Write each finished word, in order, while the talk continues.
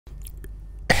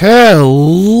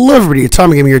Hello everybody,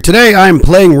 Atomic Gamer here. Today I'm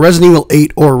playing Resident Evil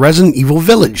 8 or Resident Evil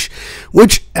Village,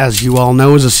 which, as you all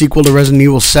know, is a sequel to Resident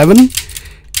Evil 7,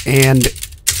 and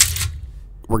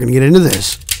we're going to get into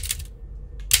this.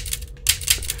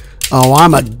 Oh,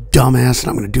 I'm a dumbass, and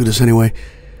I'm going to do this anyway.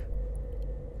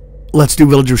 Let's do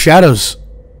Village of Shadows.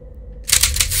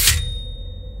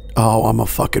 Oh, I'm a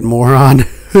fucking moron.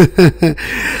 I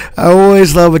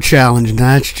always love a challenge, and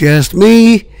that's just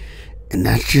me. And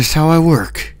that's just how I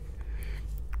work.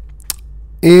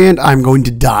 And I'm going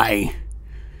to die.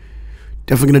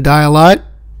 Definitely going to die a lot.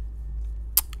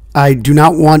 I do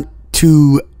not want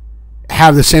to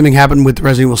have the same thing happen with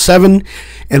Resident Evil 7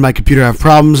 and my computer have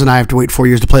problems and I have to wait 4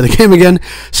 years to play the game again.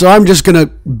 So I'm just going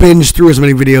to binge through as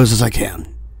many videos as I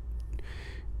can.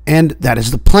 And that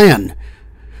is the plan.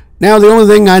 Now, the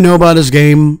only thing I know about this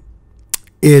game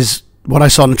is what I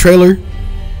saw in the trailer.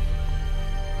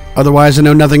 Otherwise, I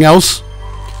know nothing else.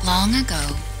 Long ago,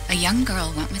 a young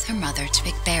girl went with her mother to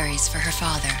pick berries for her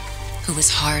father, who was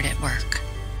hard at work.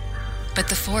 But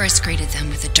the forest greeted them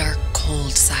with a dark,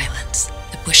 cold silence,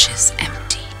 the bushes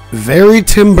empty. Very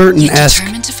Tim Burton-esque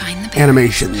Determined to find the berries,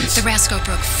 animations. the rascal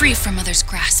broke free from Mother's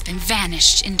grasp and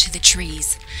vanished into the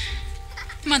trees.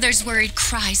 Mother's worried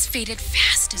cries faded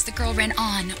fast as the girl ran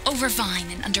on, over vine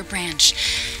and under branch,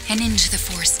 and into the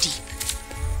forest deep.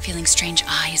 Feeling strange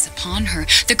eyes upon her,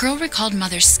 the girl recalled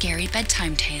Mother's scary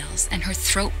bedtime tales, and her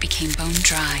throat became bone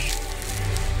dry.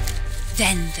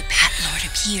 Then the Bat Lord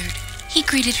appeared. He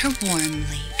greeted her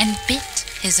warmly and bit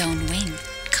his own wing.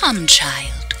 "Come,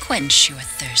 child, quench your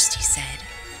thirst," he said.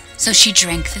 So she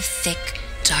drank the thick,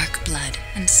 dark blood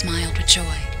and smiled with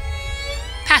joy.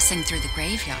 Passing through the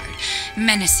graveyard,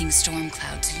 menacing storm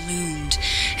clouds loomed,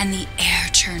 and the air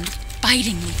turned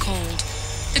bitingly cold.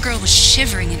 The girl was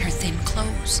shivering in her thin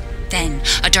clothes. Then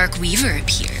a dark weaver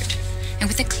appeared, and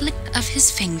with a click of his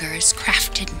fingers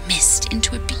crafted mist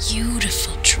into a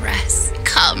beautiful dress.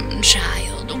 "Come,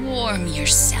 child, warm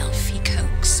yourself," he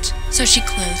coaxed. So she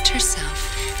clothed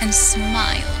herself and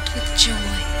smiled with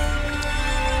joy.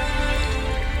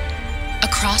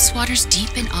 Across waters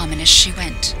deep and ominous she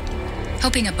went,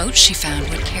 hoping a boat she found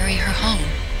would carry her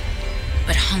home.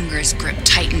 But hunger's grip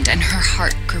tightened and her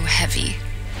heart grew heavy.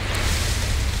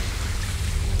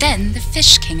 Then the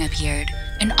Fish King appeared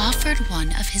and offered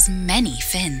one of his many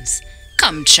fins.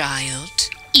 "Come, child,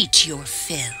 eat your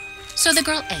fill." So the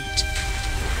girl ate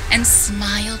and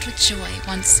smiled with joy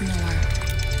once more.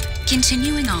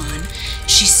 Continuing on,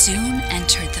 she soon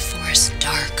entered the forest's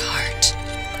dark heart.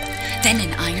 Then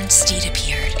an iron steed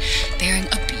appeared, bearing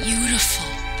a beautiful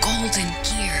golden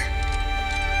gear.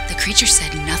 The creature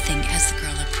said nothing as the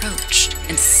girl approached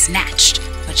and snatched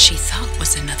what she thought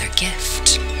was another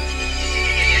gift.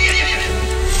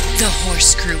 The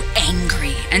horse grew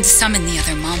angry and summoned the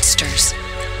other monsters.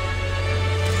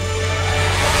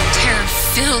 Terror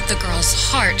filled the girl's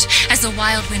heart as the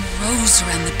wild wind rose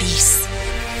around the beasts.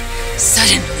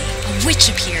 Suddenly, a witch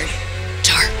appeared,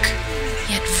 dark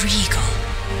yet regal.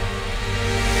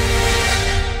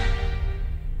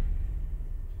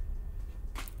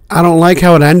 I don't like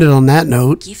how it ended on that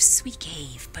note. "Gifts we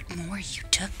gave, but more you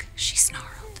took," she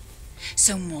snarled.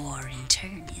 "So more in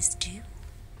turn is due."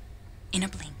 In a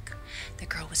blink, the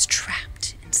girl was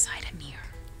trapped inside a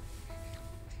mirror.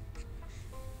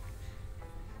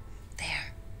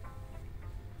 There.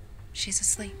 She's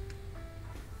asleep.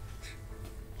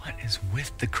 What is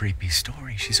with the creepy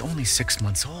story? She's only 6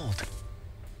 months old.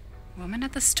 Woman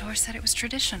at the store said it was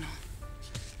traditional.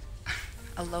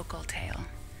 A local tale.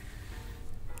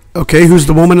 Okay, who's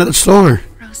the woman at the store?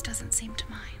 Rose doesn't seem to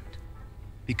mind.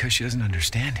 Because she doesn't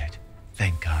understand it.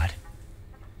 Thank God.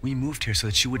 We moved here so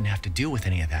that she wouldn't have to deal with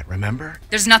any of that, remember?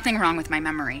 There's nothing wrong with my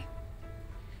memory.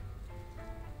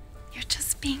 You're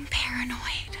just being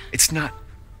paranoid. It's not...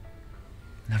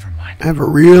 Never mind. I have a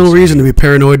real reason to be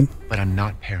paranoid. But I'm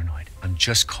not paranoid. I'm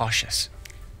just cautious.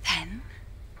 Then,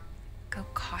 go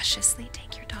cautiously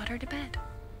take your daughter to bed.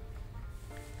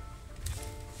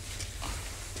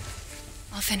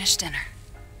 I'll finish dinner.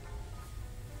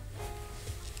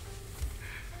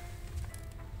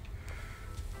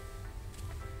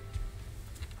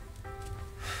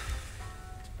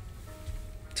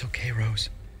 It's okay, Rose.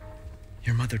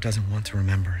 Your mother doesn't want to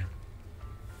remember it.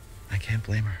 I can't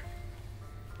blame her.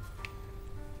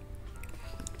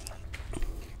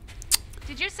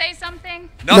 Did you say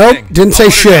something? Nope, didn't say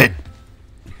shit.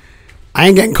 I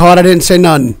ain't getting caught, I didn't say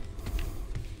nothing.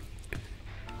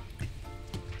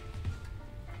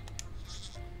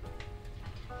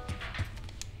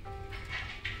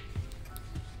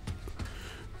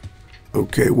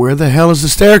 Okay, where the hell is the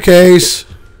staircase?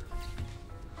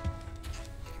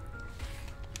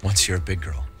 Once you're a big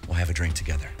girl, we'll have a drink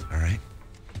together, all right?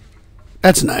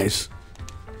 That's nice.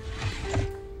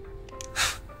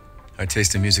 Our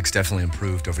taste in music's definitely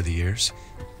improved over the years.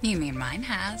 You mean mine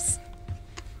has?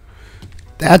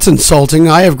 That's insulting.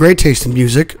 I have great taste in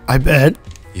music, I bet.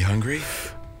 You hungry?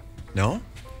 No?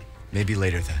 Maybe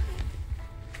later then.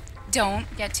 Don't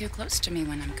get too close to me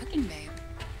when I'm cooking, babe.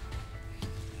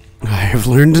 I have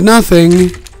learned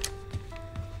nothing.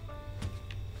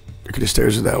 Okay, the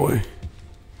stairs are that way.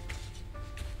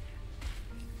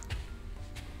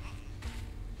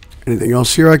 Anything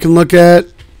else here I can look at?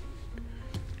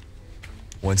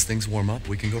 Once things warm up,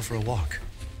 we can go for a walk.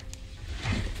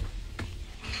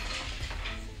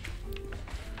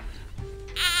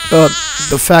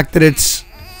 The fact that it's...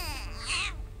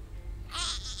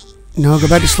 No, go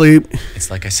back to sleep. It's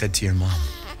like I said to your mom.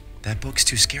 That book's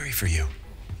too scary for you.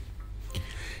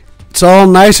 It's all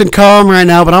nice and calm right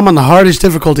now, but I'm on the hardest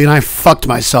difficulty and I fucked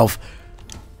myself.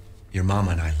 Your mom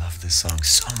and I love this song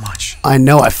so much. I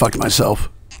know I fucked myself.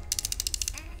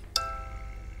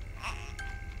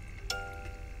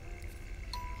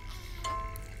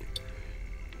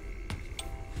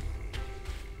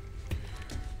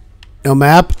 No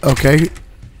map. Okay.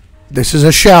 This is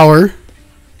a shower.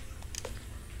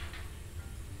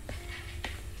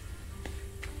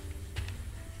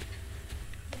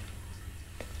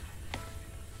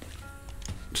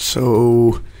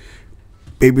 So,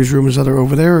 baby's room is either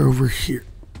over there or over here.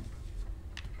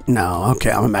 No,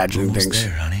 okay, I'm imagining Almost things.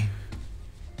 there, honey.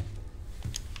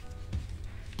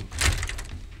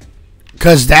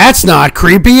 Because that's not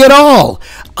creepy at all.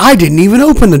 I didn't even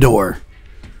open the door.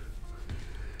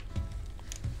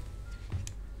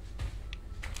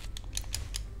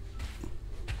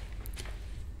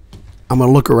 I'm going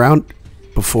to look around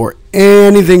before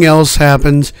anything else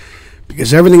happens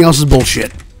because everything else is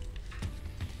bullshit.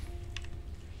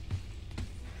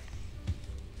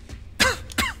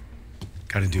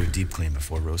 Gotta do a deep clean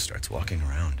before Rose starts walking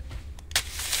around.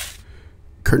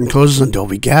 Curtain closes on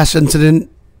Dovey gas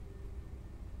incident.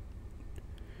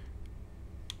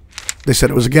 They said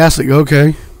it was a gas leak.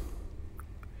 Okay.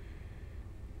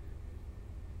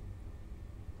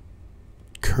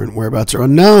 Current whereabouts are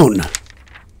unknown.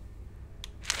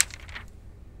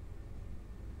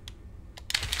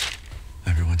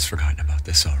 Everyone's forgotten about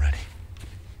this already.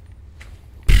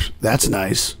 That's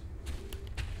nice.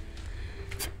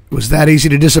 If it was that easy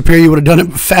to disappear, you would have done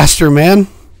it faster, man.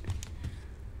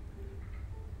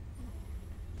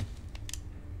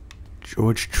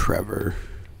 George Trevor.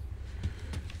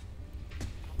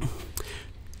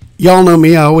 Y'all know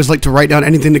me. I always like to write down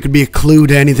anything that could be a clue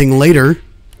to anything later.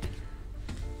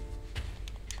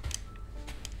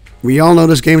 We all know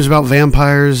this game's about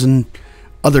vampires and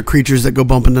other creatures that go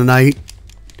bump in the night.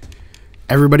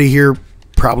 Everybody here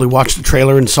probably watched the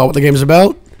trailer and saw what the game's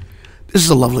about. This is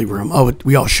a lovely room. Oh,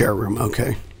 we all share a room.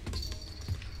 Okay.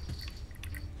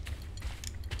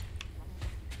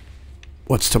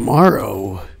 What's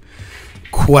tomorrow?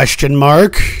 Question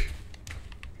mark.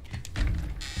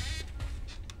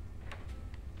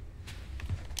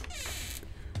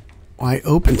 Why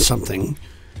open something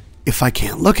if I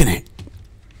can't look in it?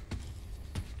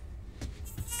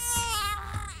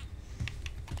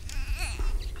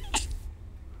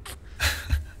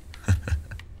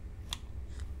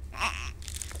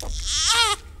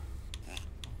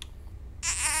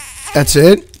 That's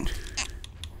it?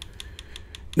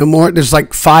 No more? There's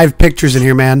like 5 pictures in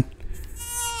here, man.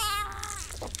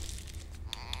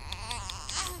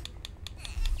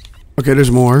 Okay,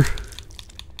 there's more.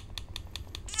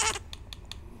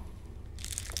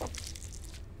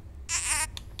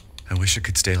 I wish it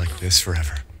could stay like this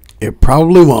forever. It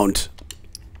probably won't.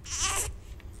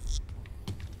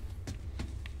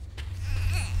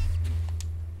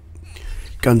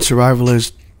 Gun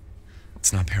survivalist.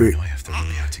 It's not paranoia if they're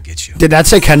really out to get you. Did that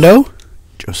say Kendo?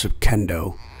 Joseph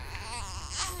Kendo.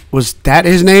 Was that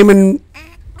his name in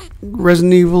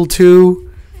Resident Evil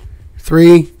 2?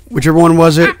 3? Whichever one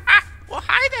was it? Well,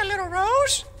 hi there, little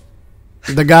Rose.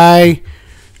 The guy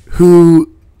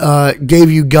who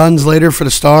gave you guns later for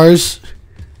the stars?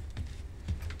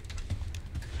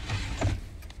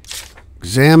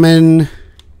 Examine.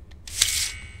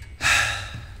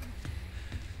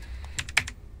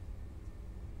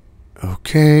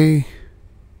 Okay.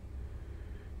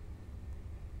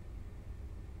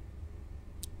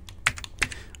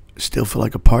 Still feel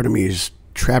like a part of me is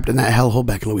trapped in that hellhole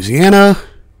back in Louisiana.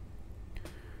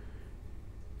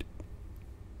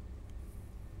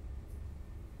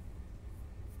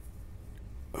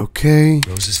 Okay.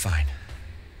 Rose is fine.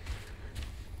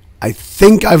 I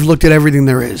think I've looked at everything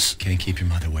there is. Can't keep your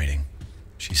mother waiting.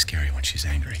 She's scary when she's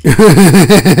angry.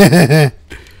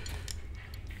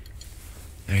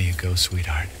 There you go,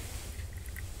 sweetheart.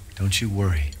 Don't you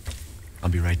worry. I'll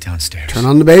be right downstairs. Turn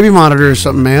on the baby monitor or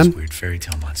something, Those man. weird fairy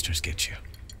tale monsters get you.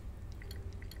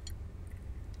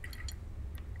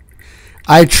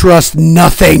 I trust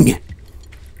nothing.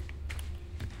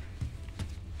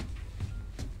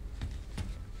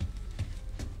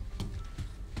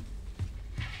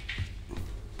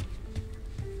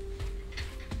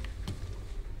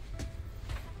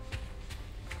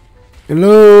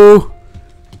 Hello?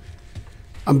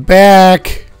 I'm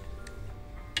back.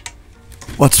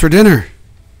 What's for dinner?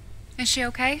 Is she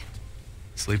okay?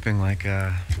 Sleeping like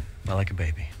a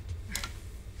baby.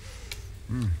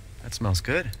 That smells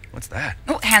good. What's that?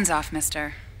 Oh, hands off,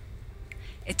 mister.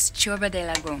 It's churba de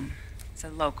legume. It's a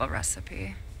local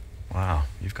recipe. Wow,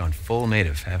 you've gone full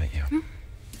native, haven't you?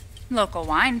 Local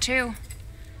wine, too.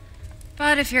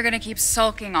 But if you're gonna keep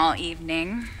sulking all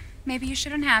evening, maybe you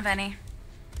shouldn't have any.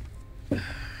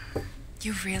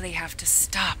 You really have to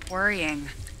stop worrying.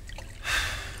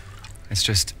 It's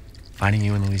just finding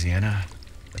you in Louisiana,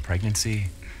 the pregnancy,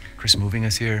 Chris moving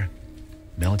us here,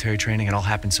 military training, it all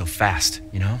happened so fast,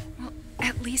 you know? Well,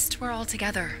 at least we're all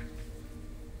together.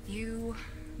 You,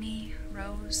 me,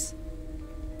 Rose.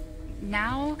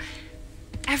 Now,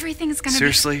 everything's gonna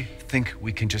Seriously, think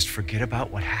we can just forget about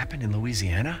what happened in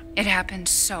Louisiana? It happened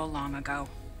so long ago.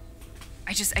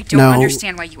 I don't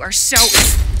understand why you are so...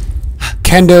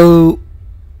 Kendo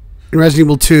in Resident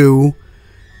Evil 2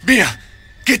 Mia,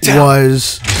 get down!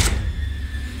 was...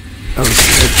 Oh,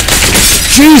 shit.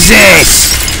 Jesus!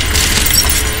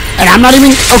 And I'm not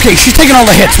even... Okay, she's taking all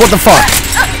the hits. What the fuck?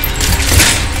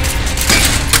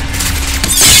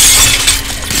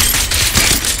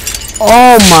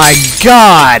 Oh my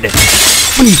god!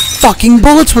 How many fucking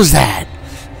bullets was that?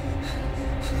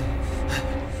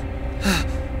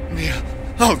 Mia,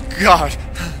 oh god!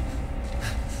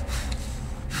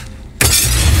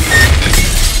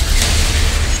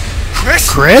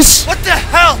 Chris? What the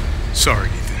hell? Sorry,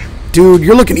 Ethan. Dude,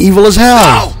 you're looking evil as hell.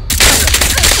 Ow!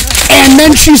 And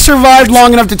then she survived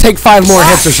long enough to take 5 more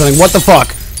hits or something. What the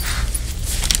fuck?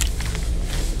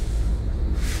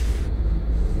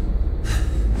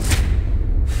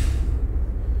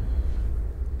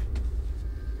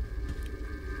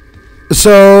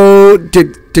 So,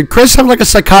 did Chris have like a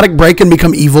psychotic break and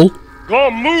become evil?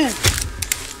 Go move!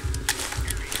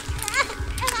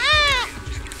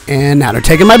 And now they're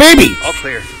taking my baby. All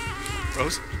clear.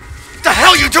 Rose? What the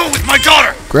hell you doing with my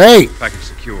daughter? Great. Package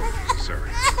secure, sir.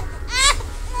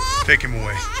 Take him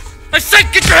away. I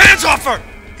said get your hands off her!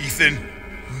 Ethan,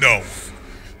 no.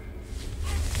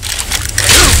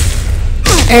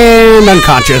 And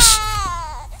unconscious.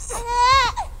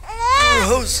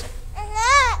 Rose.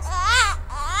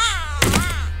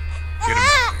 Get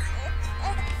him.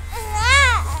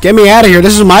 Get me out of here.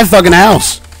 This is my fucking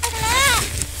house.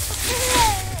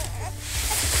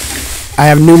 I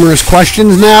have numerous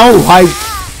questions now.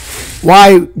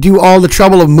 Why do all the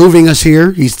trouble of moving us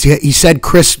here? He said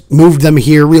Chris moved them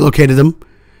here, relocated them.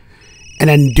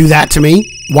 And then do that to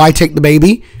me? Why take the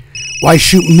baby? Why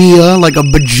shoot Mia like a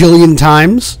bajillion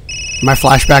times? Am I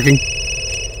flashbacking?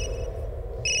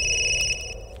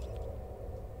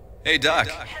 Hey, Doc.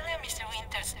 Hello, Mr.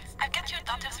 Winters. I've got your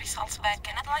daughter's results back,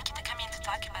 and I'd like you to come in to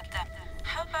talk about them.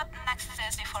 How about next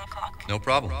Thursday, 4 o'clock? No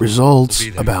problem. Results We'll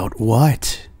be there. about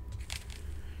what?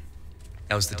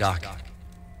 That was the doc.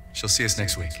 She'll see us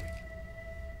next week.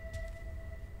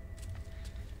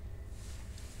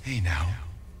 Hey, now.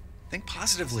 Think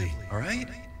positively, all right?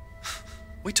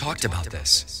 We talked about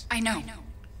this. I know.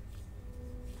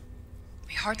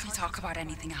 We hardly talk about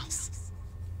anything else.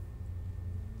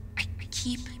 I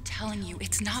keep telling you,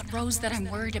 it's not Rose that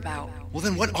I'm worried about. Well,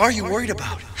 then what are you worried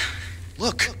about?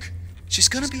 Look, she's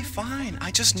gonna be fine.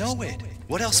 I just know it.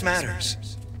 What else matters?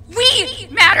 We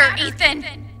matter,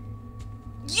 Ethan!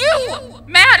 You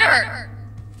matter!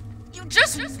 You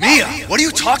just... Mia, what are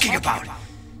you talking about?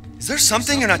 Is there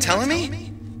something you're not telling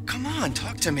me? Come on,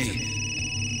 talk to me.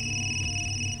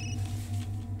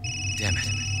 Damn it.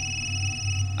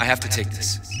 I have to take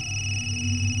this.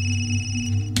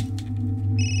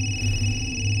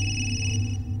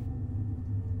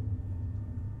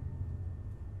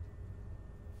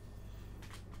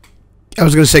 I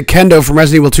was going to say Kendo from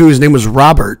Resident Evil 2. His name was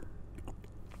Robert.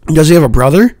 Does he have a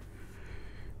brother?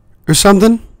 Or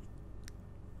something?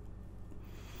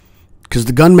 Because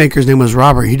the gunmaker's name was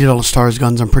Robert. He did all the Stars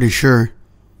guns, I'm pretty sure.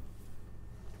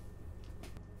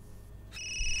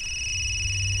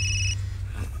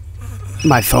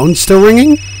 My phone's still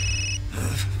ringing?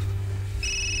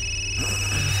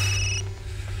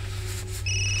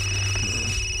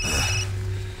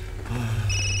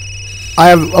 I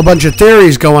have a bunch of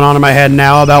theories going on in my head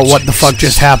now about what the fuck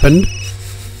just happened.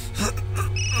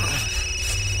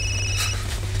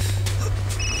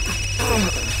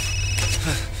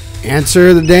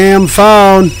 Answer the damn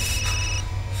phone.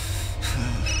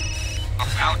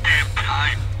 About damn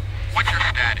time. What's your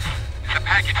status? Is the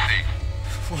package safe?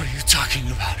 What are you talking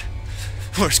about?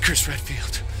 Where's Chris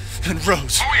Redfield? And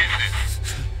Rose? Who is this?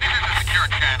 This is a secure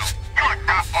channel. You are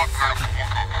not authorized.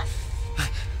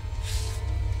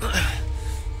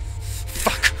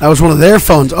 Fuck. That was one of their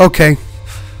phones. Okay.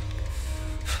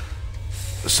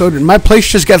 So did my place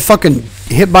just get fucking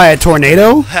hit by a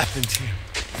tornado? What happened to you?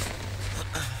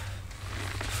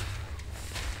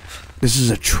 This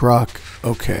is a truck.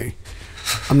 Okay.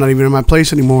 I'm not even in my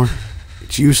place anymore.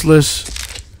 It's useless.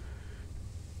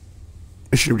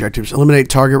 Mission objectives. Eliminate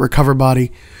target, recover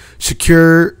body.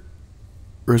 Secure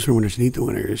Rose Winters, meet the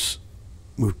Winters.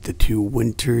 Move the 2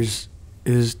 Winters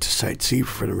is to Site C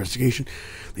for further investigation.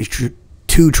 These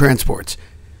 2 transports.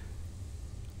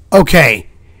 Okay.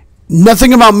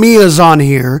 Nothing about Mia's on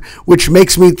here, which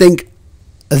makes me think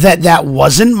that that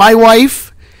wasn't my wife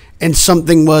and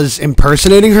something was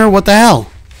impersonating her. What the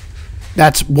hell?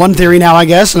 That's one theory now, I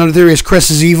guess. Another theory is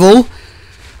Chris is evil.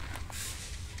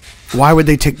 Why would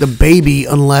they take the baby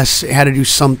unless it had to do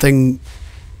something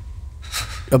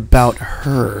about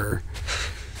her?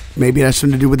 Maybe it has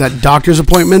something to do with that doctor's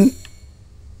appointment.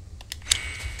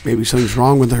 Maybe something's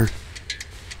wrong with her.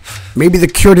 Maybe the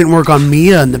cure didn't work on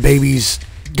Mia and the baby's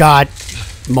got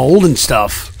mold and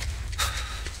stuff.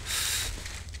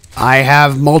 I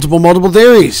have multiple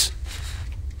theories.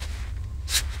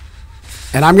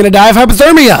 And I'm going to die of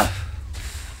hypothermia.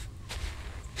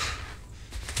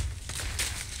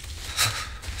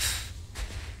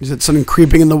 Is that something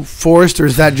creeping in the forest, or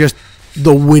is that just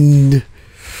the wind?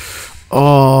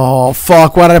 Oh,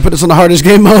 fuck. Why did I put this on the hardest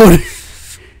game mode?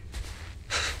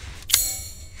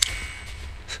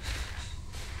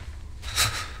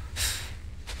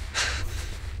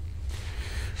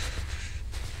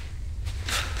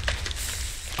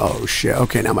 Oh, shit.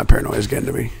 Okay, now my paranoia is getting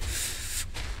to me.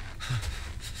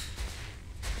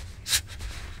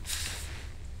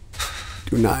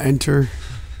 Do not enter.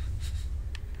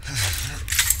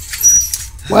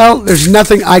 Well, there's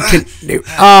nothing I can do.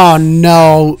 Oh,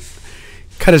 no.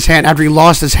 Cut his hand after he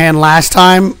lost his hand last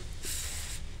time.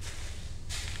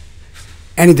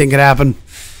 Anything could happen.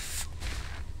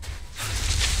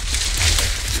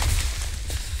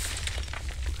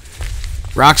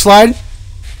 Rock slide?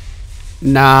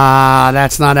 Nah,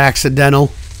 that's not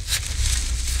accidental.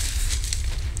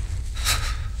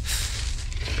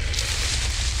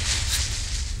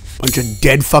 Bunch of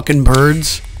dead fucking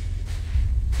birds.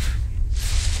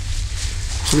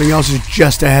 Something else is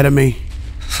just ahead of me.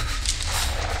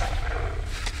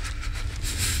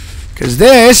 Because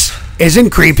this isn't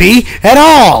creepy at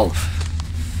all.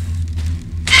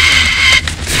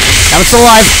 Now it's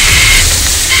alive.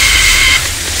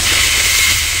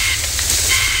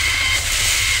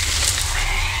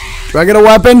 Do I get a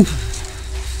weapon?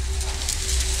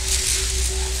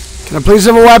 Can I please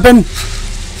have a weapon?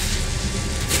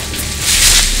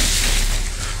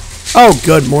 Oh,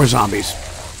 good. More zombies.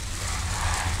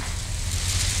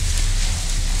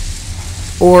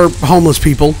 Or homeless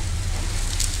people.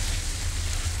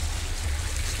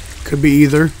 Could be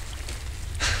either.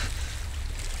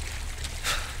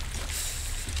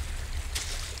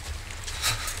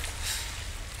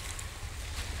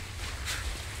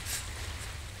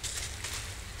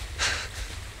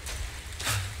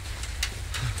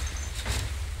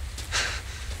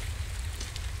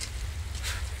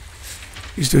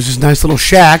 There's this nice little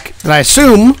shack that I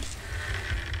assume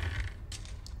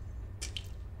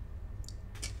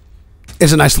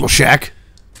is a nice little shack.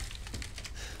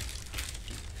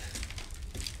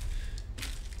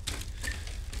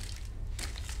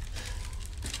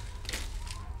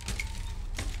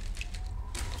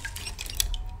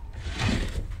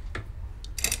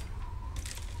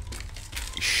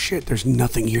 Shit, there's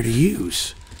nothing here to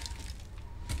use.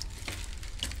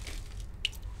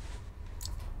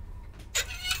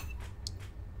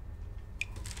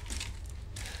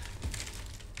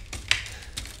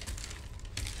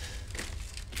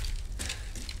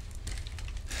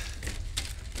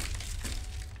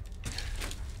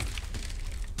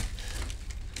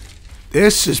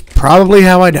 This is probably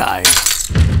how I die.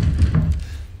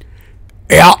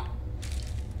 Yeah.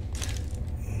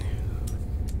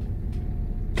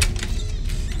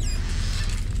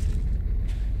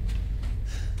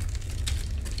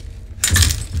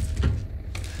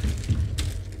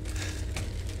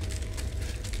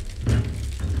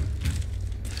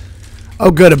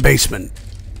 Oh, good, a basement.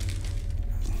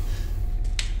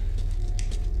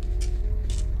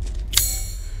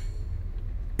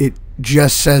 It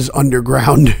just says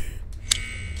underground.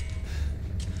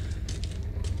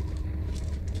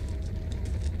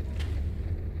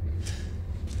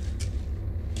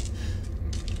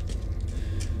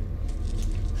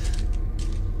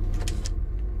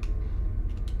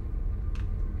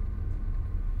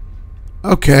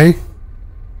 Okay.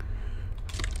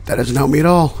 That doesn't help me at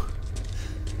all.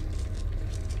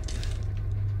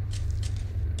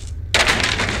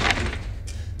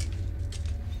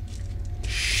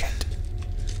 Shit.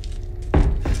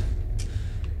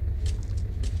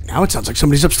 Now it sounds like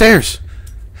somebody's upstairs.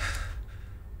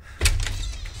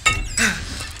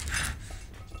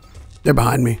 They're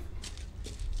behind me.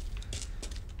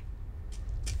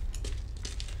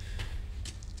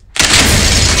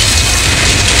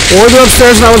 Or they're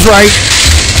upstairs and I was right.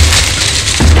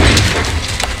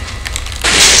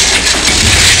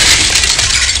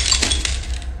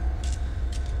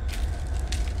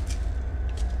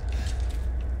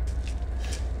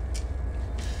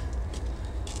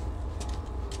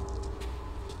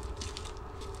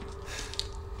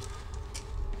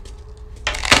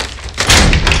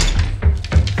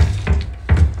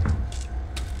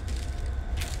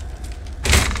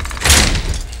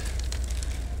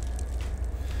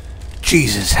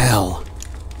 Jesus, hell.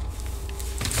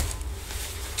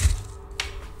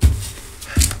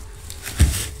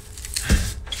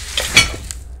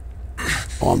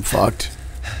 Oh, I'm fucked.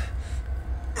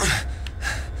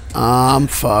 I'm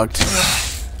fucked.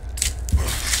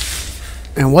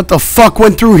 And what the fuck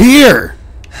went through here?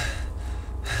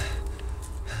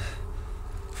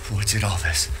 What did all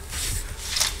this?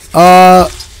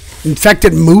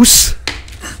 Infected moose.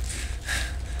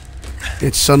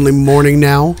 It's suddenly morning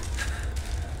now.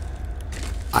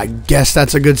 I guess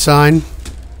that's a good sign.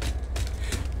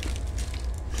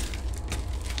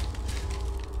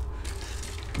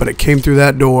 But it came through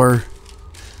that door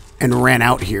and ran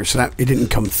out here, so that it didn't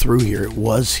come through here. It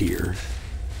was here.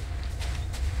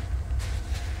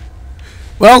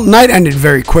 Well, night ended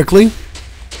very quickly.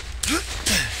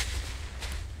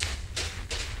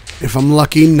 If I'm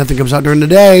lucky, nothing comes out during the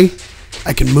day,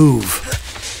 I can move.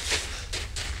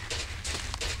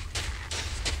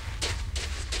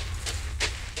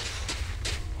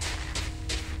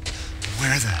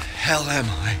 Where the hell am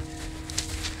I?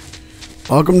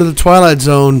 Welcome to the Twilight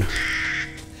Zone.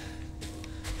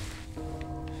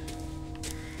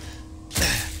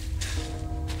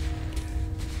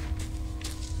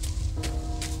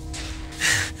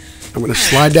 I'm gonna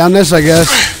slide down this, I guess.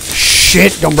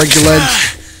 Shit, don't break your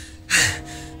legs.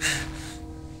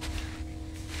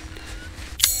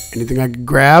 Anything I can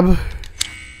grab?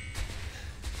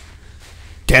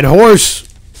 Dead horse.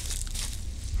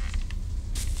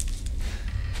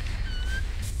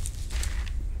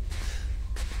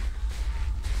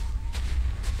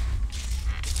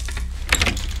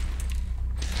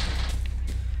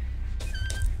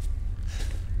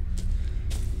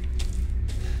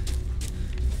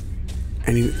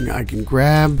 Anything I can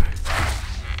grab?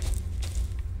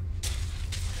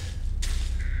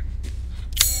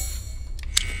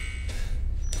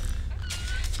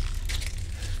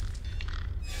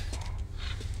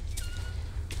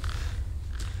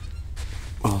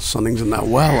 Well, something's in that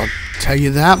well, I'll tell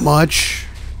you that much.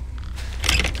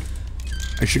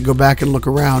 I should go back and look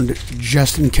around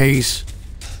just in case.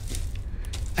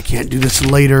 I can't do this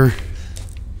later.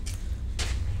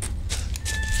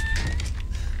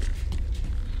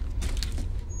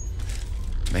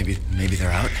 Maybe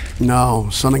they're out? No,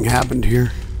 something happened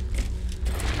here.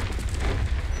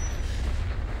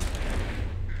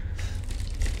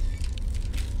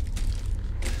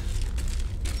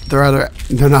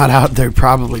 They're not out, they're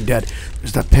probably dead.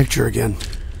 There's that picture again.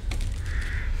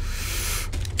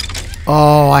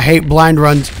 Oh, I hate blind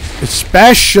runs.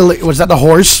 Especially, was that the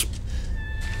horse?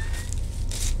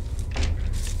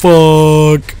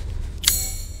 Fuck.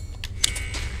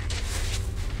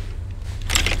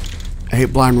 I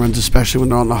hate blind runs, especially when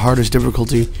they're on the hardest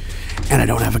difficulty, and I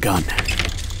don't have a gun.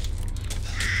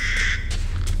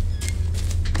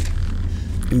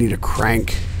 I need a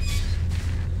crank.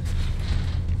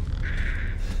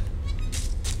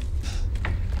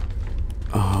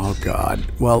 Oh, God.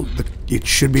 Well, it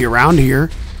should be around here.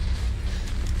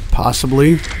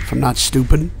 Possibly, if I'm not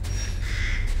stupid.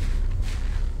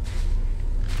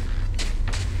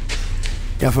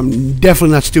 Yeah, if I'm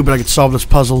definitely not stupid, I could solve this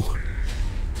puzzle.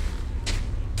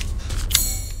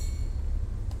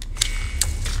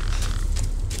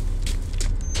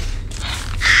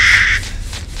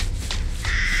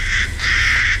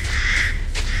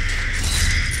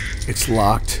 It's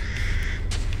locked.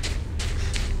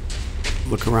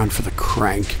 Look around for the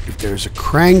crank. If there's a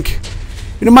crank,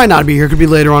 and it might not be here. It could be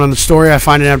later on in the story. I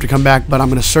find it and have to come back, but I'm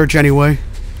going to search anyway.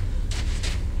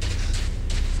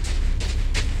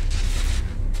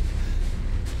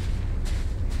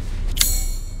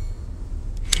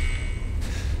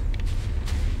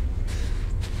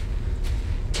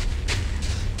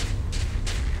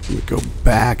 Let me go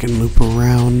back and loop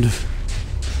around.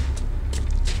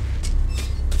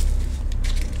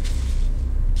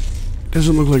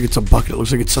 Doesn't look like it's a bucket. It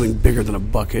looks like it's something bigger than a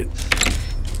bucket.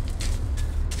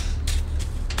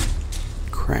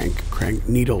 Crank,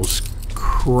 needles,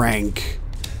 crank.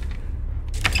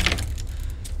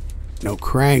 No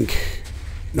crank.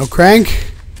 No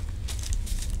crank.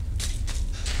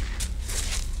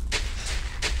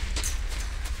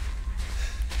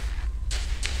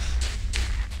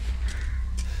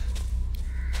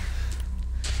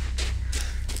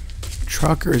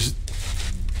 Truckers.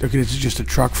 Okay, this is just a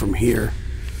truck from here.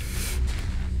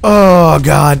 Oh,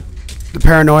 God. The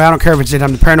paranoia. I don't care if it's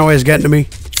daytime. The paranoia is getting to me.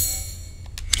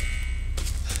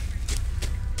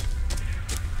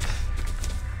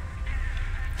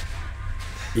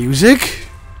 Music?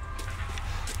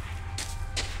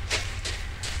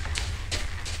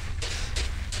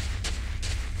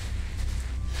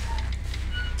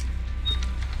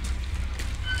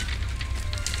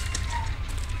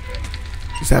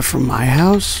 Is that from my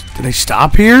house? Did I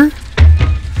stop here?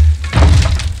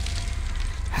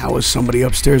 How is somebody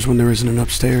upstairs when there isn't an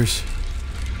upstairs?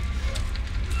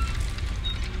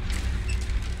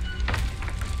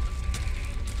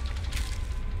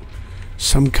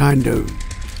 Some kind of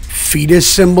fetus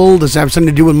symbol? Does that have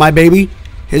something to do with my baby?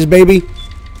 His baby?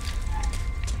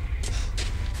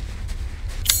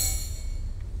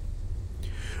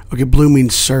 Okay, blue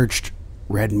means searched.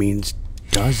 Red means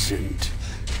doesn't.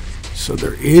 So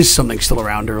there is something still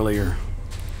around earlier.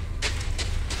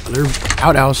 Another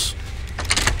outhouse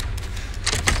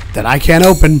that I can't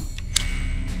open.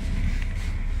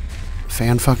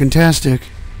 Fan-fucking-tastic.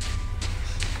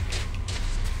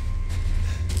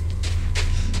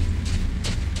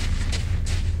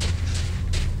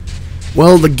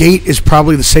 Well, the gate is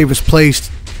probably the safest place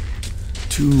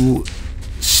to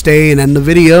stay and end the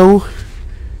video.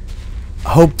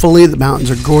 Hopefully, the mountains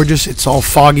are gorgeous. It's all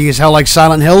foggy as hell like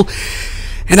Silent Hill.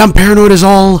 And I'm paranoid as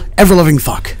all ever-loving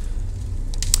fuck.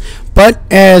 But,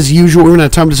 as usual, we're going to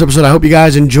have time for this episode. I hope you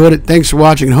guys enjoyed it. Thanks for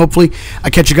watching, and hopefully, I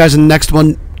catch you guys in the next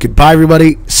one. Goodbye,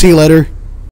 everybody. See you later.